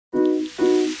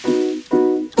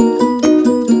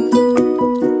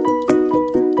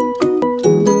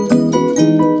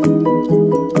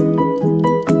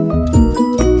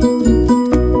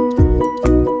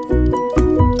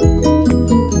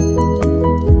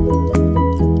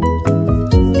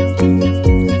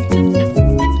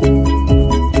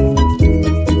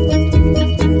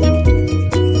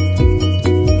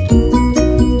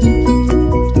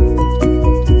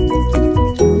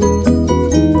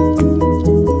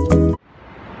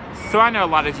So I know a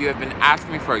lot of you have been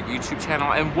asking me for a YouTube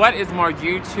channel, and what is more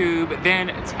YouTube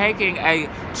than taking a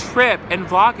trip and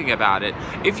vlogging about it?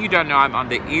 If you don't know, I'm on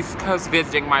the East Coast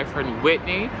visiting my friend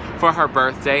Whitney for her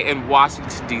birthday in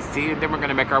Washington, D.C., and then we're going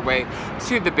to make our way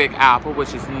to the Big Apple,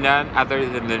 which is none other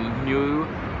than the New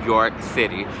York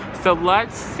City. So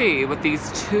let's see what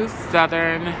these two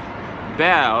Southern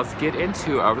belles get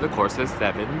into over the course of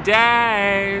 7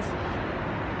 days.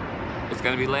 It's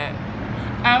going to be lit.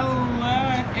 Oh,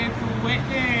 look, it's Whitney.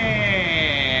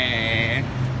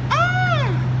 Ah!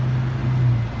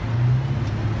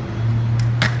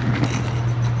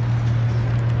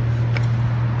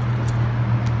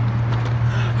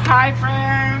 Hi,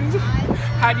 friend.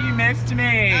 Hi. Have you missed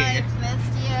me? I've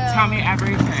missed you. Tell me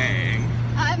everything.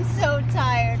 I'm so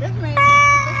tired of my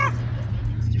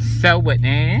So,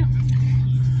 Whitney,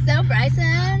 So,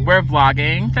 Bryson. we're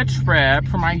vlogging the trip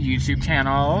for my YouTube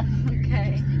channel.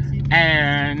 Okay.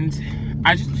 And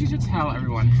I just need you to tell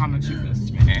everyone how much you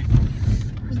missed me.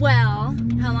 Well,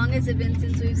 how long has it been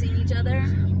since we've seen each other?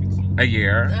 A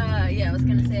year. Yeah, I was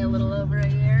gonna say a little over a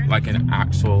year. Like an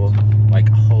actual, like,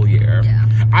 whole year. Yeah.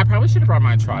 I probably should have brought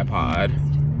my tripod.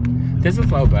 This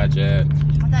is low budget.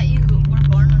 I thought you were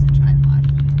born with a tripod.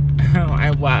 Oh,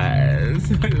 I was.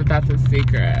 That's a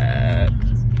secret.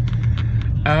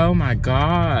 Oh my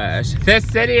gosh. This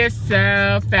city is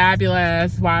so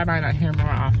fabulous. Why am I not here more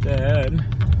often?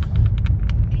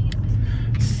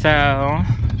 So,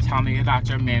 tell me about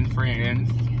your men friends.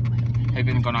 Have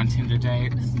you been going on Tinder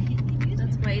dates?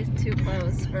 That's way too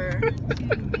close for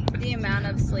the amount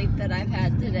of sleep that I've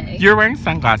had today. You're wearing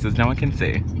sunglasses. No one can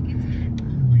see.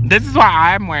 This is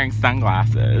why I'm wearing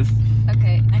sunglasses.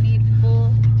 Okay, I need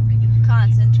full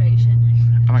concentration.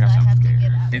 Oh my gosh, I I'm have to scared.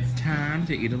 get up. It's time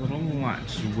to eat a little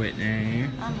lunch, Whitney.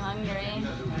 I'm hungry.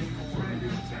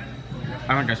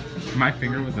 Oh my gosh, my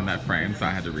finger was in that frame, so I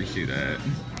had to reshoot it.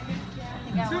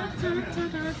 I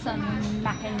think I want some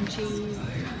mac and cheese.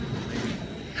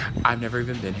 I've never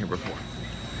even been here before.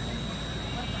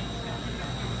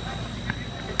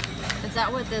 Is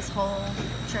that what this whole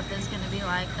trip is going to be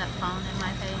like? That phone in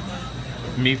my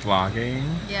face? Me vlogging?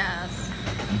 Yes.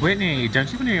 Whitney, don't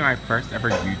you want to be my first ever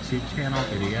YouTube channel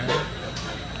video?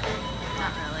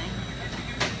 Not really.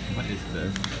 What is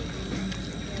this?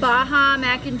 Baja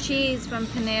mac and cheese from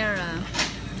Panera.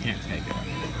 Can't take it.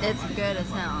 It's good as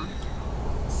hell.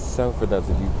 So for those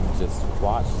of you who just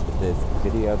watched this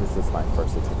video, this is my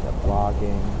first attempt at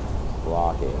vlogging,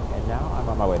 and now I'm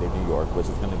on my way to New York, which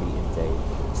is going to be in day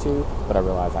 2, but I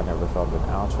realized I never filmed an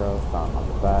outro, so I'm on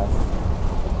the bus.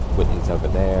 Whitney's over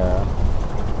there.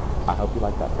 I hope you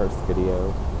liked that first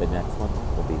video. The next one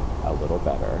will be a little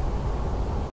better.